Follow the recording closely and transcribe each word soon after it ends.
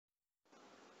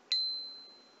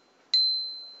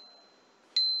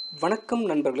வணக்கம்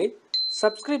நண்பர்களே.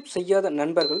 சப்ஸ்கிரைப் செய்யாத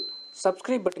நண்பர்கள்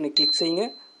சப்ஸ்கிரைப் பட்டனை கிளிக் செய்யுங்க.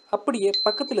 அப்படியே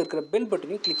பக்கத்தில் இருக்கிற பெல்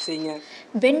பட்டனையும் கிளிக் செய்யுங்க.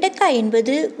 வெண்டைக்காய்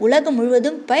என்பது உலகம்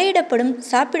முழுவதும் பயிரிடப்படும்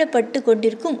சாப்பிடப்பட்டு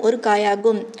கொண்டிருக்கும் ஒரு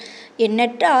காயாகும்.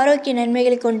 எண்ணற்ற ஆரோக்கிய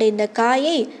நன்மைகளை கொண்ட இந்த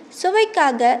காயை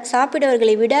சுவைக்காக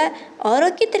சாப்பிடுவர்களை விட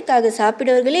ஆரோக்கியத்திற்காக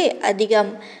சாப்பிடுவர்களே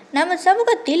அதிகம். நம்ம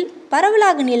சமூகத்தில்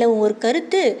பரவலாக நிலவும் ஒரு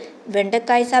கருத்து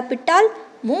வெண்டைக்காய் சாப்பிட்டால்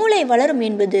மூளை வளரும்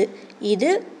என்பது. இது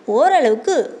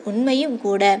ஓரளவுக்கு உண்மையும்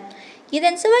கூட.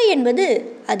 இதன் சுவை என்பது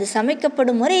அது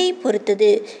சமைக்கப்படும் முறையை பொறுத்தது.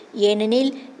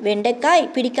 ஏனெனில் வெண்டைக்காய்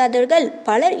பிடிக்காதவர்கள்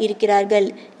பலர் இருக்கிறார்கள்.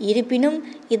 இருப்பினும்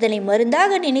இதனை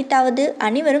மருந்தாக நினைத்தாவது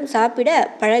அனைவரும் சாப்பிட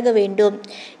பழக வேண்டும்.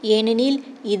 ஏனெனில்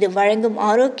இது வழங்கும்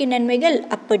ஆரோக்கிய நன்மைகள்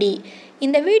அப்படி.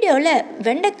 இந்த வீடியோவில்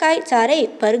வெண்டைக்காய் சாறை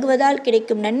பருகுவதால்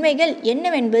கிடைக்கும் நன்மைகள்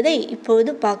என்னவென்பதை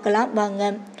இப்போது பார்க்கலாம்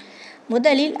வாங்க.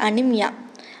 முதலில்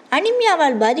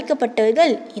அனிமியாவால்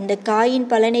பாதிக்கப்பட்டவர்கள் இந்த காயின்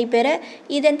பலனை பெற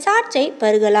இதன் சாற்றை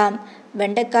பருகலாம்.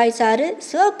 வெண்டைக்காய் சாறு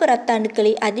சிவப்பு இரத்த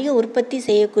அணுக்களை அதிக உற்பத்தி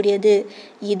செய்யக்கூடியது.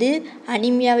 இது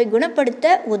அனிமியாவை குணப்படுத்த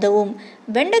உதவும்.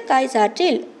 வெண்டைக்காய்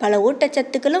சாற்றில் பல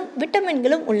ஊட்டச்சத்துக்களும்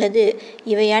விட்டமின்களும் உள்ளது.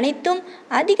 இவை அனைத்தும்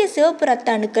அதிக சிவப்பு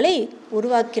இரத்த அணுக்களை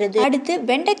உருவாக்கிறது. அடுத்து,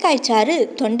 வெண்டைக்காய் சாறு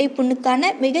தொண்டை புண்ணுக்கான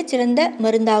மிகச்சிறந்த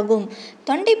மருந்தாகும்.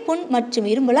 தொண்டை புண் மற்றும்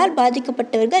இருமலால்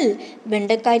பாதிக்கப்பட்டவர்கள்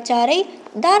வெண்டைக்காய் சாறை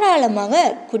தாராளமாக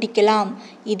குடிக்கலாம்.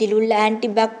 இதில் உள்ள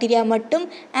ஆன்டிபாக்டீரியா மற்றும்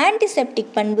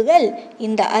ஆன்டிசெப்டிக் பண்புகள்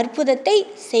இந்த அற்புதத்தை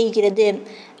செய்கிறது.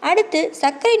 அடுத்து,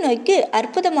 சர்க்கரை நோய்க்கு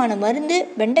அற்புதமான மருந்து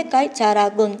வெண்டைக்காய்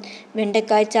சாறாகும்.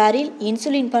 வெண்டைக்காய் சாறில்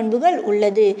இன்சுலின் பண்புகள்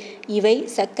உள்ளது. இவை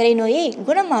சர்க்கரை நோயை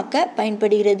குணமாக்க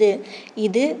பயன்படுகிறது.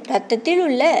 இது இரத்தத்தில்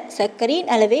உள்ள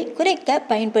சர்க்கரையின் அளவை குறைக்க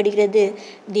பயன்படுகிறது.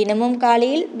 தினமும்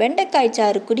காலையில் வெண்டைக்காய்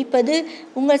சாறு குடிப்பது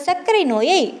உங்கள் சர்க்கரை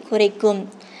நோயை குறைக்கும்.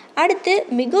 அடுத்து,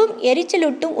 மிகவும்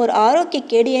எரிச்சலூட்டும் ஒரு ஆரோக்கிய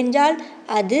கேடு என்றால்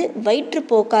அது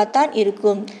வயிற்றுப்போக்காத்தான்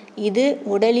இருக்கும். இது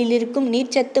உடலில் இருக்கும்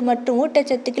நீர்ச்சத்து மற்றும்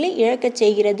ஊட்டச்சத்துக்களை இழக்கச்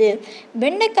செய்கிறது.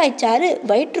 வெண்டைக்காய் சாறு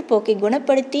வயிற்றுப்போக்கை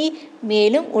குணப்படுத்தி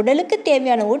மேலும் உடலுக்கு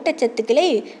தேவையான ஊட்டச்சத்துக்களை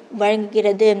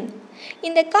வழங்குகிறது.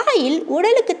 இந்த காயில்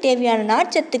உடலுக்கு தேவையான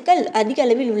நார்ச்சத்துக்கள் அதிக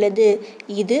அளவில் உள்ளது.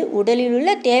 இது உடலில்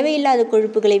உள்ள தேவையில்லாத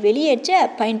கொழுப்புகளை வெளியேற்ற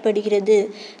பயன்படுகிறது.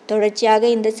 தொடர்ச்சியாக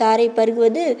இந்த சாறை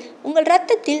பருகுவது உங்கள்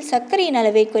இரத்தத்தில் சர்க்கரையின்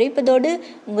அளவை குறைப்பதோடு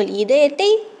உங்கள் இதயத்தை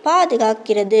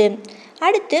பாதுகாக்கிறது.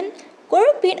 அடுத்து,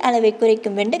 கொழுப்பின் அளவை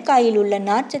குறைக்கும் வெண்டைக்காயில் உள்ள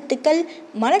நார்ச்சத்துக்கள்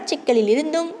மலச்சிக்கலில்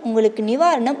இருந்தும் உங்களுக்கு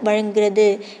நிவாரணம் வழங்குகிறது.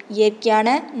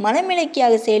 இயற்கையான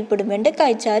மலமிளக்கியாக செயல்படும்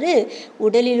வெண்டைக்காய் சாறு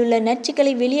உடலில் உள்ள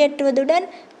நச்சுக்களை வெளியேற்றுவதுடன்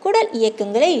குடல்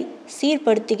இயக்கங்களை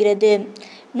சீர்படுத்துகிறது.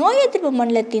 நோய் எதிர்ப்பு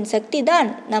மண்டலத்தின் சக்தி தான்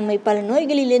நம்மை பல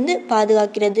நோய்களிலிருந்து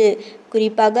பாதுகாக்கிறது.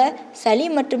 குறிப்பாக சளி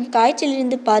மற்றும்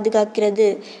காய்ச்சலிலிருந்து பாதுகாக்கிறது.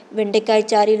 வெண்டைக்காய்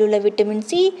சாறில் உள்ள விட்டமின்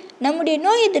சி நம்முடைய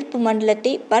நோய் எதிர்ப்பு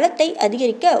மண்டலத்தை பலத்தை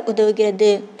அதிகரிக்க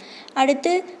உதவுகிறது.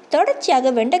 அடுத்து,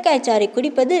 தொடர்ச்சியாக வெண்டைக்காய் சாறை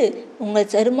குடிப்பது உங்கள்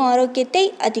சரும ஆரோக்கியத்தை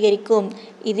அதிகரிக்கும்.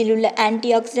 இதில் உள்ள ஆன்டி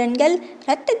ஆக்சிடென்ட்கள்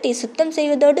இரத்தத்தை சுத்தம்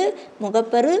செய்வதோடு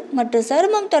முகப்பரு மற்றும்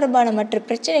சருமம் தொடர்பான மற்ற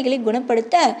பிரச்சனைகளை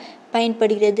குணப்படுத்த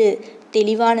பயன்படுகிறது.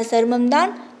 தெளிவான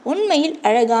சருமம்தான் உண்மையில்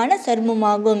அழகான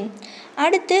சருமமாகும்.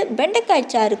 அடுத்து, வெண்டைக்காய்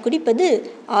சாறு குடிப்பது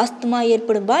ஆஸ்துமா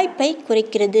ஏற்படும் வாய்ப்பை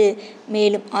குறைக்கிறது.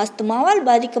 மேலும் ஆஸ்துமாவால்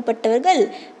பாதிக்கப்பட்டவர்கள்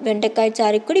வெண்டைக்காய்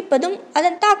சாறை குடிப்பதும்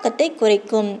அதன் தாக்கத்தை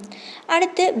குறைக்கும்.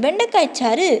 அடுத்து, வெண்டைக்காய்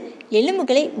சாறு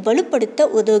எலும்புகளை வலுப்படுத்த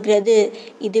உதவுகிறது.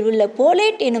 இதில் உள்ள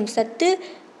போலேட் எனும் சத்து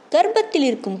கர்ப்பத்தில்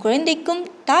இருக்கும் குழந்தைக்கும்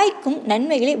தாய்க்கும்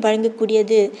நன்மைகளை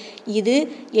வழங்கக்கூடியது. இது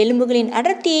எலும்புகளின்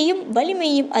அடர்த்தியையும்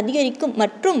வலிமையையும் அதிகரிக்கும்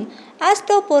மற்றும்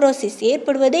ஆஸ்டோபோரோசிஸ்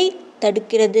ஏற்படுவதை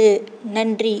தடுக்கிறது.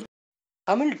 நன்றி.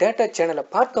 தமிழ் டேட்டா சேனலை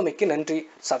பார்த்தமைக்கு நன்றி.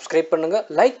 சப்ஸ்கிரைப் பண்ணுங்க,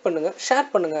 லைக் பண்ணுங்க,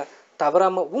 ஷேர் பண்ணுங்க.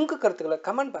 தவறாம உங்க கருத்துக்களை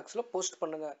கமெண்ட் பாக்ஸ்ல போஸ்ட்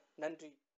பண்ணுங்க. நன்றி.